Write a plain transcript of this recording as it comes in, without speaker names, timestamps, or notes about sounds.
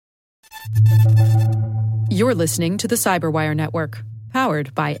You're listening to the Cyberwire Network,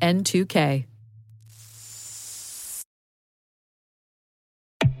 powered by N2K.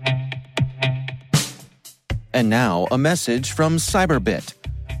 And now, a message from Cyberbit.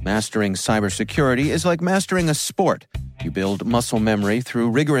 Mastering cybersecurity is like mastering a sport. You build muscle memory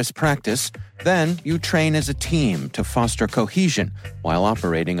through rigorous practice, then you train as a team to foster cohesion while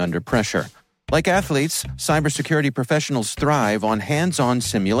operating under pressure. Like athletes, cybersecurity professionals thrive on hands-on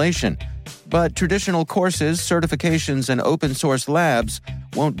simulation. But traditional courses, certifications, and open-source labs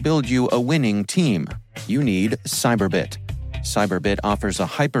won't build you a winning team. You need Cyberbit. Cyberbit offers a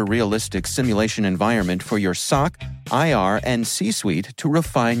hyper-realistic simulation environment for your SOC, IR, and C-suite to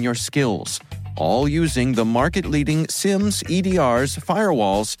refine your skills, all using the market-leading SIMs, EDRs,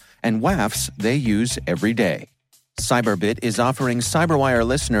 firewalls, and WAFs they use every day. Cyberbit is offering Cyberwire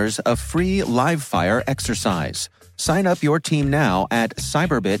listeners a free live-fire exercise. Sign up your team now at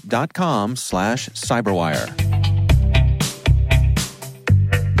cyberbit.com/cyberwire.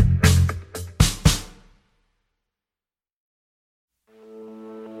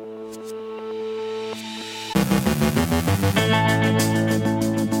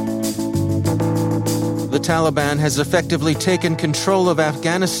 The Taliban has effectively taken control of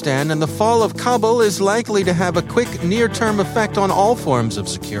Afghanistan, and the fall of Kabul is likely to have a quick near-term effect on all forms of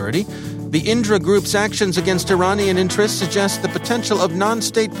security. The Indra Group's actions against Iranian interests suggest the potential of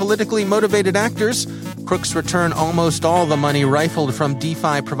non-state politically motivated actors. Crooks return almost all the money rifled from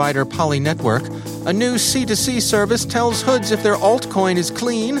DeFi provider Poly Network. A new C2C service tells hoods if their altcoin is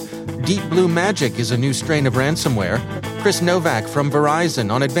clean. Deep Blue Magic is a new strain of ransomware. Chris Novak from Verizon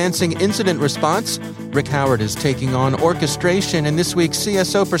on advancing incident response. Rick Howard is taking on orchestration in this week's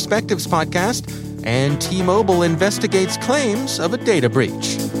CSO Perspectives podcast. And T-Mobile investigates claims of a data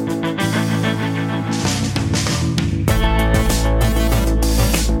breach.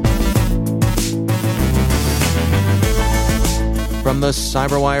 From the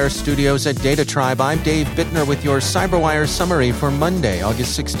Cyberwire studios at Data Tribe, I'm Dave Bittner with your Cyberwire summary for Monday,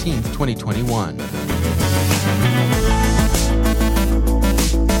 August 16th, 2021.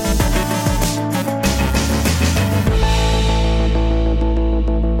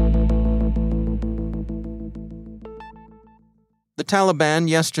 The Taliban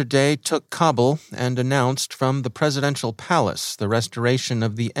yesterday took Kabul and announced from the presidential palace the restoration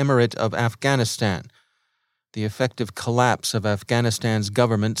of the Emirate of Afghanistan. The effective collapse of Afghanistan's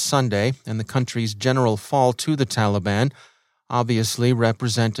government Sunday and the country's general fall to the Taliban obviously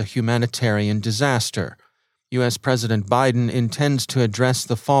represent a humanitarian disaster. U.S. President Biden intends to address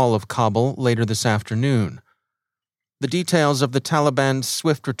the fall of Kabul later this afternoon. The details of the Taliban's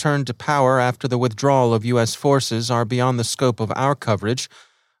swift return to power after the withdrawal of U.S. forces are beyond the scope of our coverage,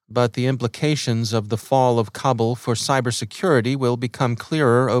 but the implications of the fall of Kabul for cybersecurity will become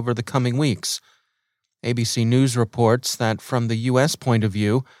clearer over the coming weeks. ABC News reports that from the U.S. point of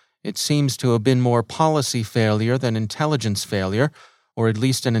view, it seems to have been more policy failure than intelligence failure, or at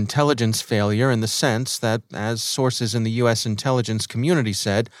least an intelligence failure in the sense that, as sources in the U.S. intelligence community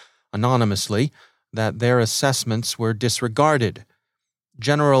said, anonymously, that their assessments were disregarded.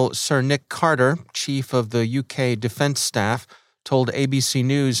 General Sir Nick Carter, chief of the UK Defence Staff, told ABC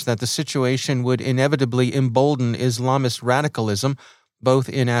News that the situation would inevitably embolden Islamist radicalism both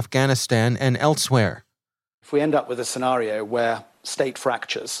in Afghanistan and elsewhere. If we end up with a scenario where state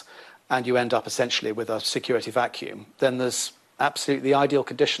fractures and you end up essentially with a security vacuum, then there's absolutely the ideal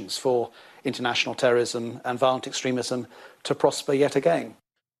conditions for international terrorism and violent extremism to prosper yet again.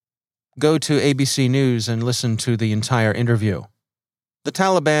 Go to ABC News and listen to the entire interview. The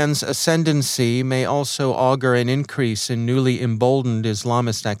Taliban's ascendancy may also augur an increase in newly emboldened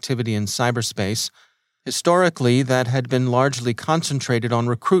Islamist activity in cyberspace. Historically, that had been largely concentrated on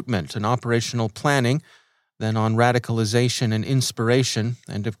recruitment and operational planning, then on radicalization and inspiration,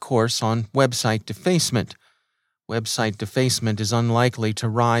 and of course on website defacement. Website defacement is unlikely to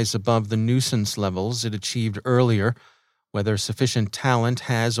rise above the nuisance levels it achieved earlier. Whether sufficient talent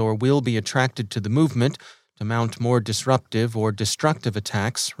has or will be attracted to the movement to mount more disruptive or destructive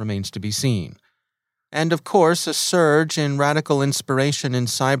attacks remains to be seen. And of course, a surge in radical inspiration in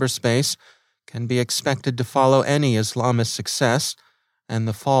cyberspace can be expected to follow any Islamist success, and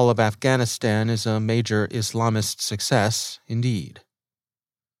the fall of Afghanistan is a major Islamist success indeed.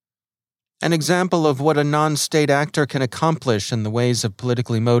 An example of what a non-state actor can accomplish in the ways of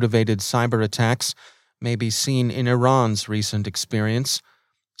politically motivated cyber attacks may be seen in Iran's recent experience.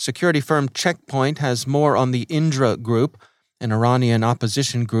 Security firm Check Point has more on the Indra Group, an Iranian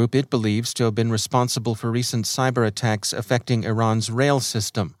opposition group it believes to have been responsible for recent cyber attacks affecting Iran's rail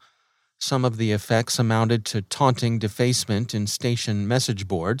system. Some of the effects amounted to taunting defacement in station message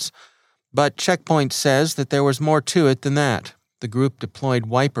boards. But Check Point says that there was more to it than that. The group deployed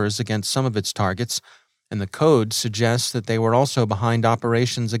wipers against some of its targets, and the code suggests that they were also behind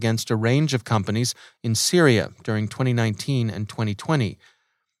operations against a range of companies in Syria during 2019 and 2020.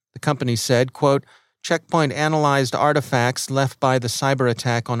 The company said, quote, Check Point analyzed artifacts left by the cyber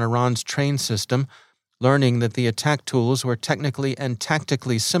attack on Iran's train system, learning that the attack tools were technically and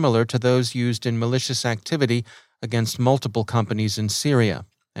tactically similar to those used in malicious activity against multiple companies in Syria,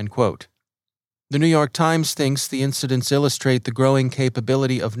 end quote. The New York Times thinks the incidents illustrate the growing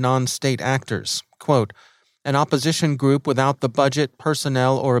capability of non-state actors. Quote, an opposition group without the budget,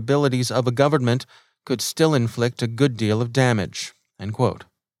 personnel, or abilities of a government could still inflict a good deal of damage, end quote.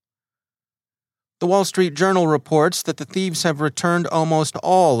 The Wall Street Journal reports that the thieves have returned almost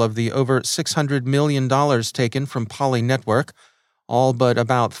all of the over $600 million taken from Poly Network. All but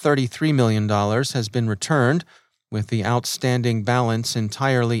about $33 million has been returned, with the outstanding balance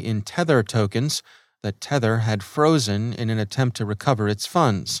entirely in Tether tokens that Tether had frozen in an attempt to recover its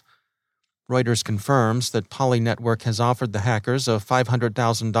funds. Reuters confirms that Poly Network has offered the hackers a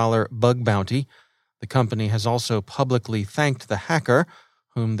 $500,000 bug bounty. The company has also publicly thanked the hacker,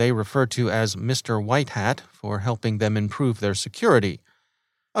 whom they refer to as Mr. White Hat, for helping them improve their security.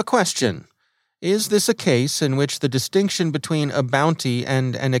 A question. Is this a case in which the distinction between a bounty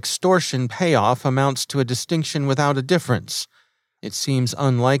and an extortion payoff amounts to a distinction without a difference? It seems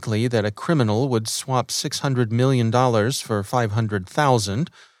unlikely that a criminal would swap $600 million for $500,000,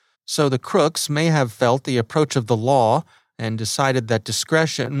 so the crooks may have felt the approach of the law and decided that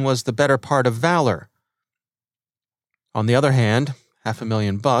discretion was the better part of valor. On the other hand,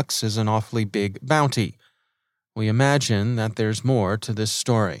 $500,000 is an awfully big bounty. We imagine that there's more to this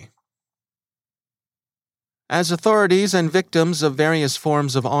story. As authorities and victims of various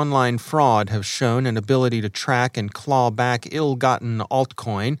forms of online fraud have shown an ability to track and claw back ill-gotten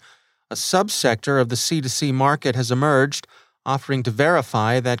altcoin, a subsector of the C2C market has emerged, offering to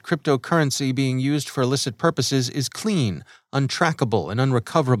verify that cryptocurrency being used for illicit purposes is clean, untrackable, and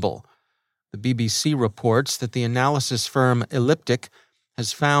unrecoverable. The BBC reports that the analysis firm Elliptic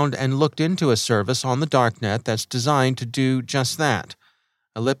has found and looked into a service on the darknet that's designed to do just that.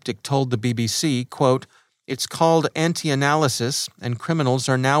 Elliptic told the BBC, quote, it's called anti-analysis, and criminals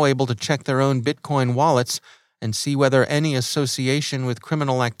are now able to check their own Bitcoin wallets and see whether any association with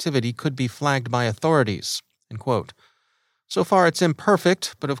criminal activity could be flagged by authorities, end quote. So far it's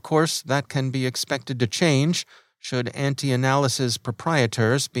imperfect, but of course that can be expected to change should anti-analysis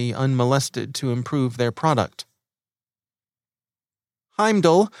proprietors be unmolested to improve their product.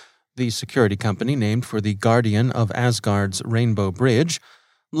 Heimdall, the security company named for the guardian of Asgard's Rainbow Bridge,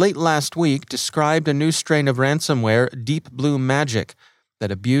 late last week described a new strain of ransomware, Deep Blue Magic,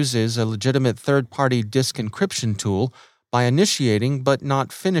 that abuses a legitimate third-party disk encryption tool by initiating but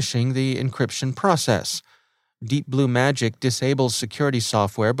not finishing the encryption process. Deep Blue Magic disables security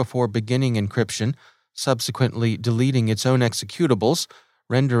software before beginning encryption, subsequently deleting its own executables,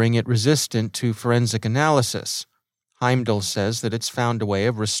 rendering it resistant to forensic analysis. Heimdall says that it's found a way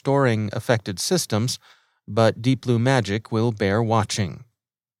of restoring affected systems, but Deep Blue Magic will bear watching.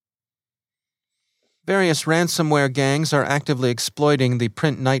 Various ransomware gangs are actively exploiting the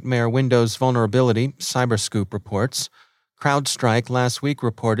Print Nightmare Windows vulnerability, Cyberscoop reports. CrowdStrike last week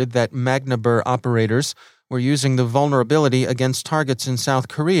reported that Magnaber operators were using the vulnerability against targets in South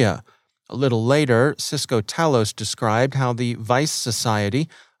Korea. A little later, Cisco Talos described how the Vice Society,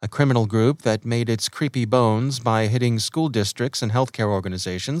 a criminal group that made its creepy bones by hitting school districts and healthcare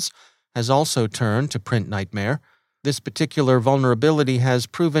organizations, has also turned to Print Nightmare. This particular vulnerability has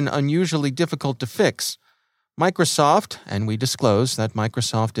proven unusually difficult to fix. Microsoft, and we disclose that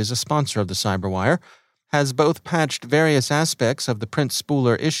Microsoft is a sponsor of the Cyberwire, has both patched various aspects of the print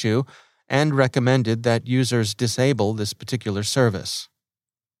spooler issue and recommended that users disable this particular service.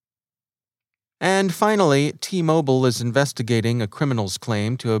 And finally, T-Mobile is investigating a criminal's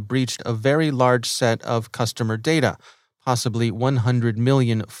claim to have breached a very large set of customer data, possibly 100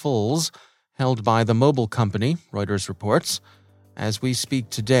 million fulls, held by the mobile company, Reuters reports. As we speak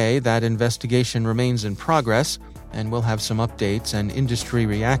today, that investigation remains in progress, and we'll have some updates and industry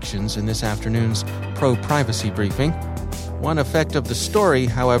reactions in this afternoon's pro-privacy briefing. One effect of the story,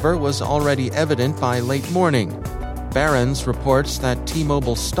 however, was already evident by late morning. Barron's reports that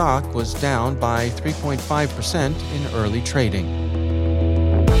T-Mobile stock was down by 3.5% in early trading.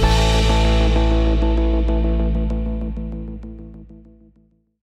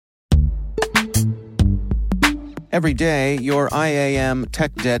 Every day, your IAM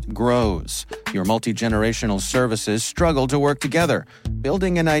tech debt grows. Your multi-generational services struggle to work together.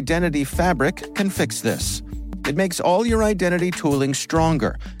 Building an identity fabric can fix this. It makes all your identity tooling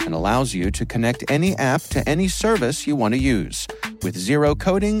stronger and allows you to connect any app to any service you want to use, with zero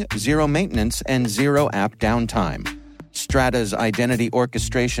coding, zero maintenance, and zero app downtime. Strata's identity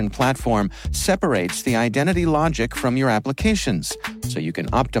orchestration platform separates the identity logic from your applications, so you can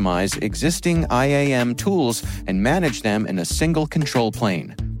optimize existing IAM tools and manage them in a single control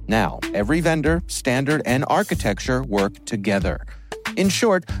plane. Now, every vendor, standard, and architecture work together. In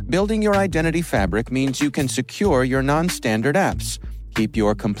short, building your identity fabric means you can secure your non-standard apps, keep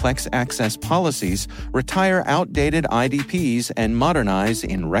your complex access policies, retire outdated IDPs, and modernize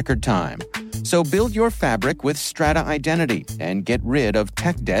in record time. So build your fabric with Strata Identity and get rid of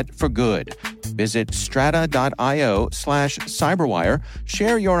tech debt for good. Visit strata.io/cyberwire,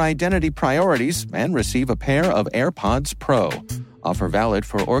 share your identity priorities, and receive a pair of AirPods Pro. Offer valid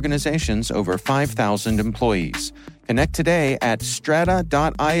for organizations over 5,000 employees. Connect today at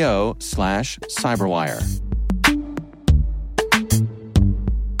strata.io/cyberwire.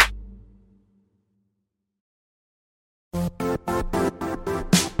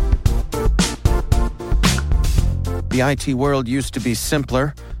 The IT world used to be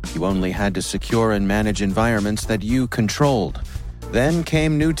simpler. You only had to secure and manage environments that you controlled. Then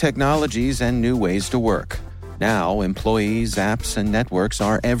came new technologies and new ways to work. Now, employees, apps, and networks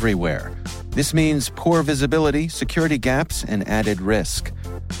are everywhere. This means poor visibility, security gaps, and added risk.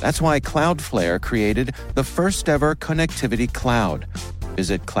 That's why Cloudflare created the first-ever connectivity cloud.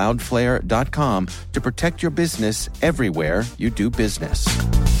 Visit cloudflare.com to protect your business everywhere you do business.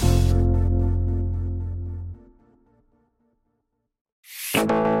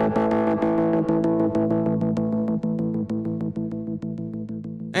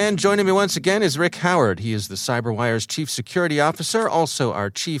 And joining me once again is Rick Howard. He is the CyberWire's Chief Security Officer, also our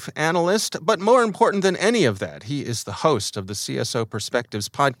Chief Analyst. But more important than any of that, he is the host of the CSO Perspectives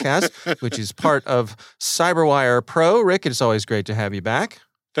podcast, which is part of CyberWire Pro. Rick, it's always great to have you back.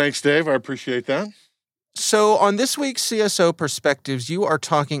 Thanks, Dave. I appreciate that. So on this week's CSO Perspectives, you are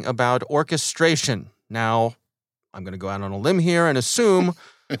talking about orchestration. Now, I'm going to go out on a limb here and assume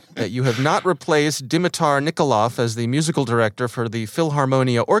that you have not replaced Dimitar Nikolov as the musical director for the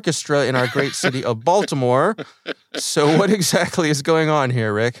Philharmonia Orchestra in our great city of Baltimore. So what exactly is going on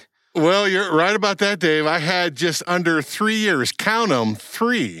here, Rick? Well, you're right about that, Dave. I had just under 3 years, count them,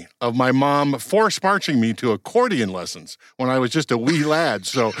 3 of my mom force marching me to accordion lessons when I was just a wee lad.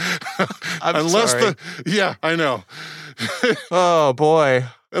 So I'm sorry. Yeah, I know. Oh, boy.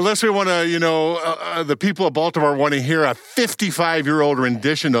 Unless we want to, the people of Baltimore want to hear a 55-year-old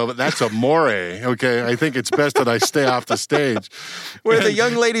rendition of it. That's amore, okay? I think it's best that I stay off the stage. Were the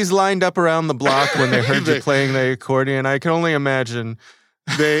young ladies lined up around the block when they heard you playing the accordion? I can only imagine.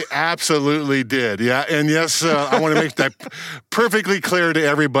 They absolutely did, yeah. And yes, I want to make that perfectly clear to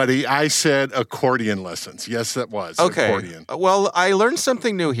everybody. I said accordion lessons. Yes, that was accordion. Well, I learned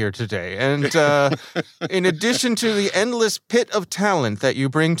something new here today. And in addition to the endless pit of talent that you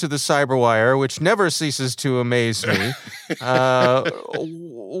bring to the CyberWire, which never ceases to amaze me,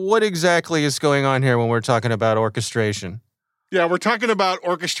 what exactly is going on here when we're talking about orchestration? Yeah, we're talking about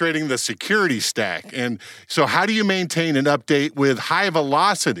orchestrating the security stack. And so how do you maintain and update with high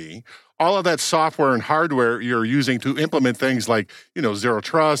velocity all of that software and hardware you're using to implement things like, zero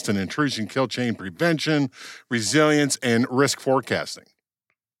trust and intrusion kill chain prevention, resilience, and risk forecasting?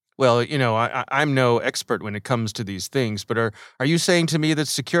 Well, I'm no expert when it comes to these things, but are you saying to me that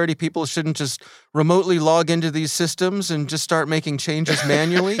security people shouldn't just remotely log into these systems and just start making changes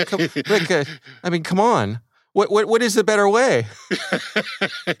manually? Rick, come on. What is the better way?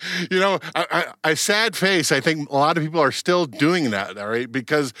 I sad face, I think a lot of people are still doing that, all right?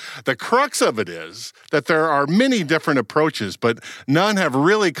 Because the crux of it is that there are many different approaches, but none have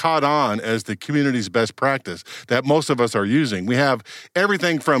really caught on as the community's best practice that most of us are using. We have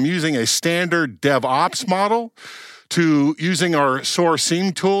everything from using a standard DevOps model to using our SOAR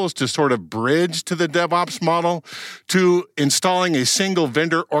SIEM tools to sort of bridge to the DevOps model, to installing a single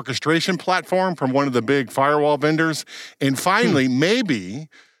vendor orchestration platform from one of the big firewall vendors, and finally, maybe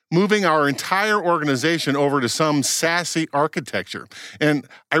moving our entire organization over to some SASE architecture. And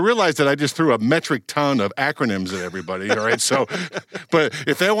I realized that I just threw a metric ton of acronyms at everybody, all right? So, but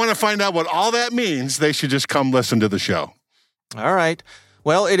if they want to find out what all that means, they should just come listen to the show. All right.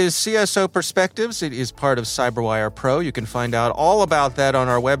 Well, it is CSO Perspectives. It is part of CyberWire Pro. You can find out all about that on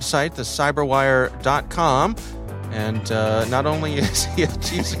our website, thecyberwire.com. And not only is he a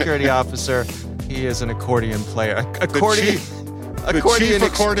chief security officer, he is an accordion player. Accordion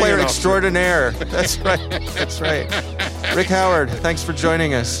player extraordinaire. That's right. That's right. Rick Howard, thanks for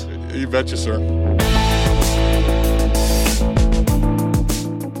joining us. You betcha, sir.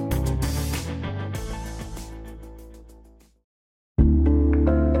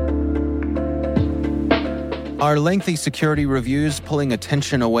 Are lengthy security reviews pulling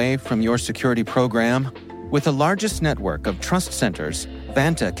attention away from your security program? With the largest network of trust centers,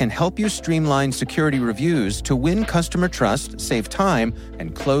 Vanta can help you streamline security reviews to win customer trust, save time,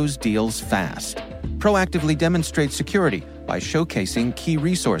 and close deals fast. Proactively demonstrate security by showcasing key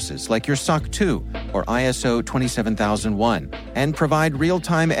resources like your SOC 2 or ISO 27001 and provide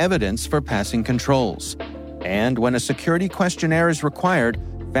real-time evidence for passing controls. And when a security questionnaire is required,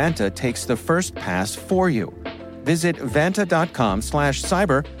 Vanta takes the first pass for you. Visit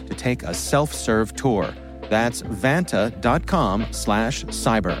vanta.com/cyber to take a self-serve tour. That's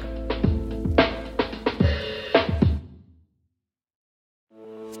vanta.com/cyber.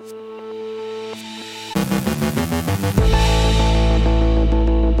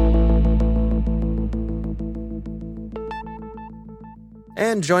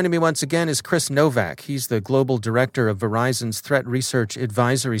 And joining me once again is Chris Novak. He's the Global Director of Verizon's Threat Research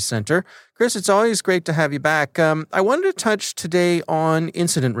Advisory Center. Chris, it's always great to have you back. I wanted to touch today on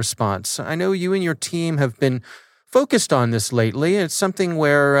incident response. I know you and your team have been focused on this lately. It's something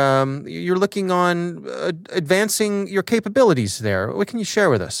where you're looking on advancing your capabilities there. What can you share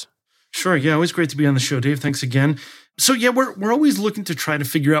with us? Sure. Yeah, always great to be on the show, Dave. Thanks again. So yeah, we're always looking to try to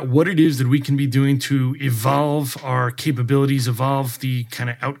figure out what it is that we can be doing to evolve our capabilities, evolve the kind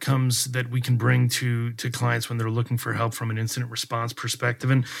of outcomes that we can bring to clients when they're looking for help from an incident response perspective.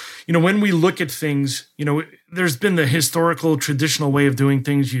 And, when we look at things, there's been the historical, traditional way of doing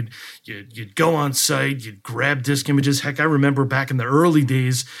things. You'd go on site, you'd grab disk images. Heck, I remember back in the early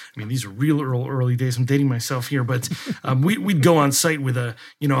days. I mean, these are real early days. I'm dating myself here, but we'd go on site with a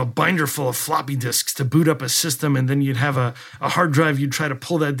binder full of floppy disks to boot up a system, and then you'd have a hard drive you'd try to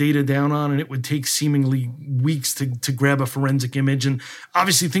pull that data down on, and it would take seemingly weeks to grab a forensic image. And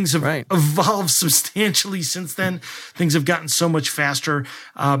obviously things have evolved substantially since then. Things have gotten so much faster.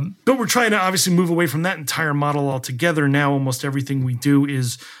 But we're trying to obviously move away from that entire model altogether. Now almost everything we do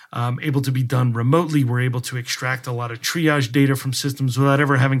is able to be done remotely. We're able to extract a lot of triage data from systems without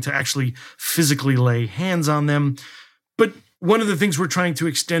ever having to actually physically lay hands on them. But one of the things we're trying to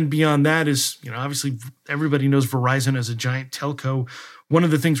extend beyond that is, obviously everybody knows Verizon as a giant telco. One of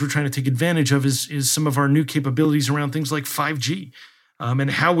the things we're trying to take advantage of is some of our new capabilities around things like 5G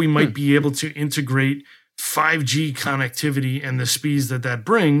and how we might be able to integrate 5G connectivity and the speeds that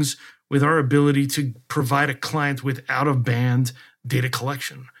brings with our ability to provide a client with out-of-band data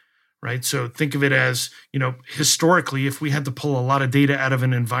collection. Right. So think of it as, historically, if we had to pull a lot of data out of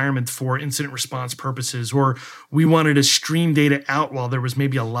an environment for incident response purposes, or we wanted to stream data out while there was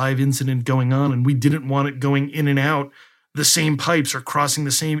maybe a live incident going on and we didn't want it going in and out the same pipes or crossing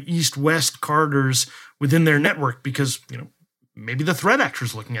the same east-west corridors within their network because, maybe the threat actor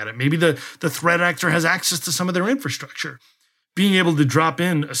is looking at it. Maybe the threat actor has access to some of their infrastructure. Being able to drop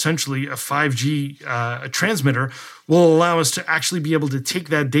in essentially a 5G transmitter will allow us to actually be able to take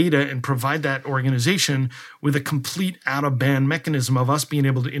that data and provide that organization with a complete out-of-band mechanism of us being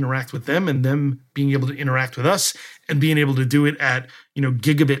able to interact with them and them being able to interact with us and being able to do it at,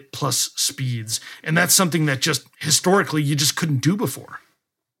 gigabit plus speeds. And that's something that just historically you just couldn't do before.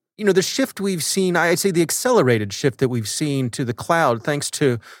 The shift we've seen, I'd say the accelerated shift that we've seen to the cloud, thanks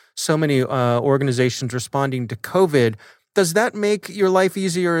to so many organizations responding to COVID, does that make your life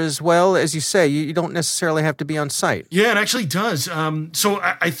easier as well? As you say, you don't necessarily have to be on site. Yeah, it actually does. So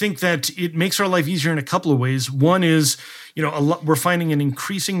I think that it makes our life easier in a couple of ways. One is, we're finding an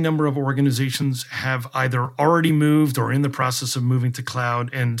increasing number of organizations have either already moved or in the process of moving to cloud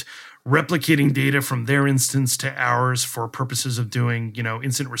and replicating data from their instance to ours for purposes of doing,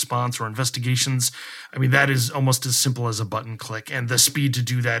 incident response or investigations. I mean, that is almost as simple as a button click, and the speed to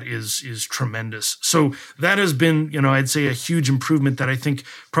do that is tremendous. So that has been, I'd say a huge improvement that I think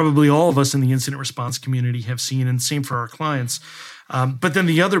probably all of us in the incident response community have seen, and same for our clients. But then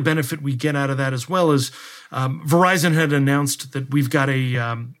the other benefit we get out of that as well is Verizon had announced that we've got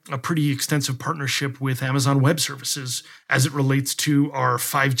a pretty extensive partnership with Amazon Web Services as it relates to our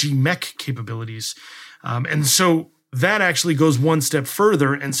 5G MEC capabilities. And so that actually goes one step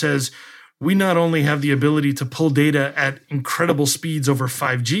further and says, we not only have the ability to pull data at incredible speeds over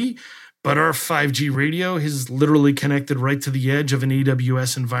 5G, but our 5G radio is literally connected right to the edge of an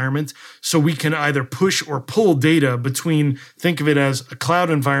AWS environment. So we can either push or pull data between, think of it as a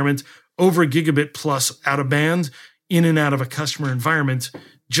cloud environment over gigabit plus out of band, in and out of a customer environment,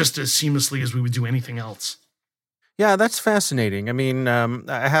 just as seamlessly as we would do anything else. Yeah, that's fascinating. I mean,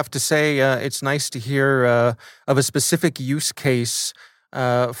 I have to say it's nice to hear of a specific use case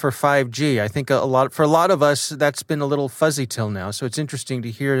for 5G. I think for a lot of us, that's been a little fuzzy till now. So it's interesting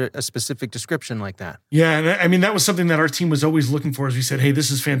to hear a specific description like that. Yeah, and I mean that was something that our team was always looking for. As we said, hey, this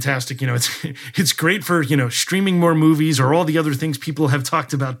is fantastic. It's great for streaming more movies or all the other things people have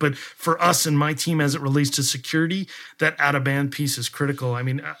talked about. But for us and my team, as it relates to security, that out-of-band piece is critical. I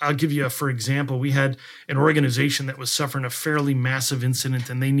mean, I'll give you for example. We had an organization that was suffering a fairly massive incident,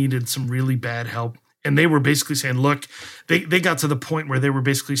 and they needed some really bad help. And they were basically saying, look, they got to the point where they were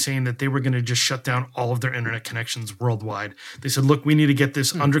basically saying that they were going to just shut down all of their internet connections worldwide. They said, look, we need to get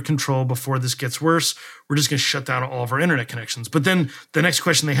this under control before this gets worse. We're just going to shut down all of our internet connections. But then the next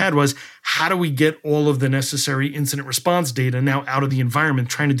question they had was, how do we get all of the necessary incident response data now out of the environment?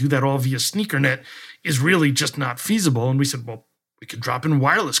 Trying to do that all via SneakerNet is really just not feasible. And we said, well, we could drop in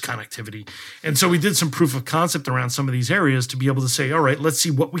wireless connectivity. And so we did some proof of concept around some of these areas to be able to say, all right, let's see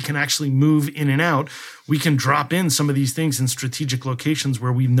what we can actually move in and out. We can drop in some of these things in strategic locations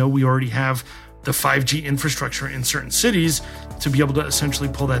where we know we already have the 5G infrastructure in certain cities to be able to essentially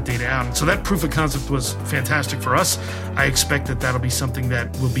pull that data out. And so that proof of concept was fantastic for us. I expect that that'll be something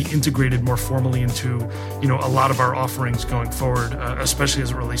that will be integrated more formally into, a lot of our offerings going forward, especially as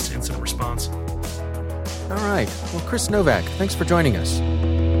it relates to incident response. All right. Well, Chris Novak, thanks for joining us.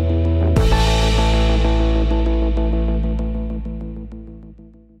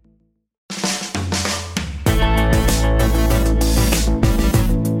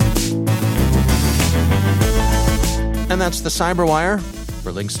 And that's the Cyberwire.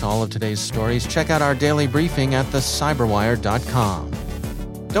 For links to all of today's stories, check out our daily briefing at thecyberwire.com.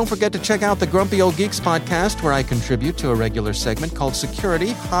 Don't forget to check out the Grumpy Old Geeks podcast, where I contribute to a regular segment called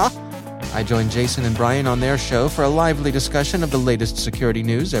Security, I join Jason and Brian on their show for a lively discussion of the latest security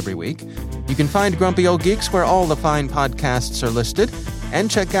news every week. You can find Grumpy Old Geeks where all the fine podcasts are listed, and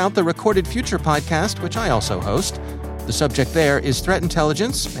check out the Recorded Future podcast, which I also host. The subject there is threat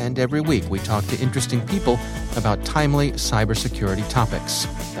intelligence, and every week we talk to interesting people about timely cybersecurity topics.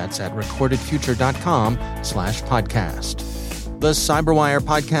 That's at recordedfuture.com/podcast. The Cyberwire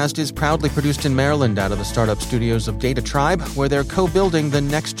podcast is proudly produced in Maryland out of the startup studios of Data Tribe, where they're co-building the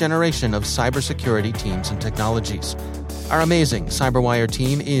next generation of cybersecurity teams and technologies. Our amazing Cyberwire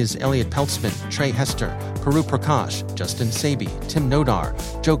team is Elliot Peltzman, Trey Hester, Paru Prakash, Justin Sabi, Tim Nodar,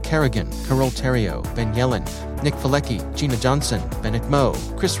 Joe Kerrigan, Carol Terrio, Ben Yellen, Nick Filecki, Gina Johnson, Bennett Moe,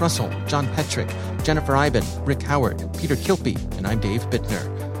 Chris Russell, John Petrick, Jennifer Iben, Rick Howard, Peter Kilpie, and I'm Dave Bittner.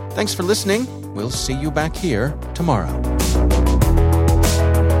 Thanks for listening. We'll see you back here tomorrow.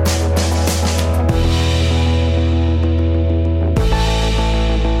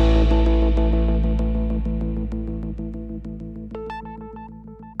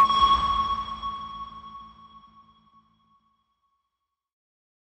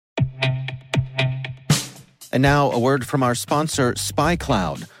 And now, a word from our sponsor,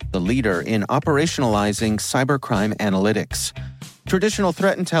 SpyCloud, the leader in operationalizing cybercrime analytics. Traditional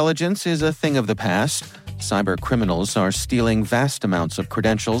threat intelligence is a thing of the past. Cyber criminals are stealing vast amounts of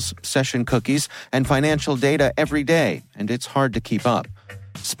credentials, session cookies, and financial data every day, and it's hard to keep up.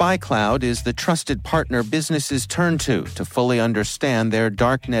 SpyCloud is the trusted partner businesses turn to fully understand their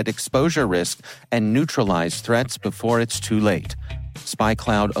darknet exposure risk and neutralize threats before it's too late.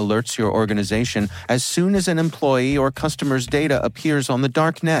 SpyCloud alerts your organization as soon as an employee or customer's data appears on the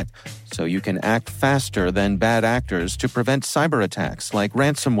dark net, so you can act faster than bad actors to prevent cyber attacks like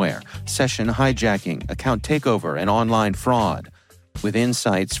ransomware, session hijacking, account takeover, and online fraud. With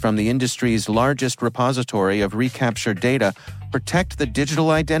insights from the industry's largest repository of recaptured data, protect the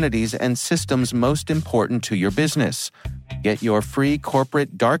digital identities and systems most important to your business. Get your free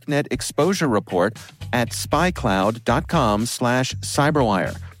corporate darknet exposure report at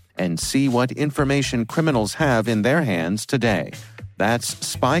spycloud.com/cyberwire and see what information criminals have in their hands today. That's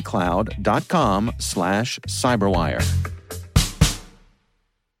spycloud.com/cyberwire.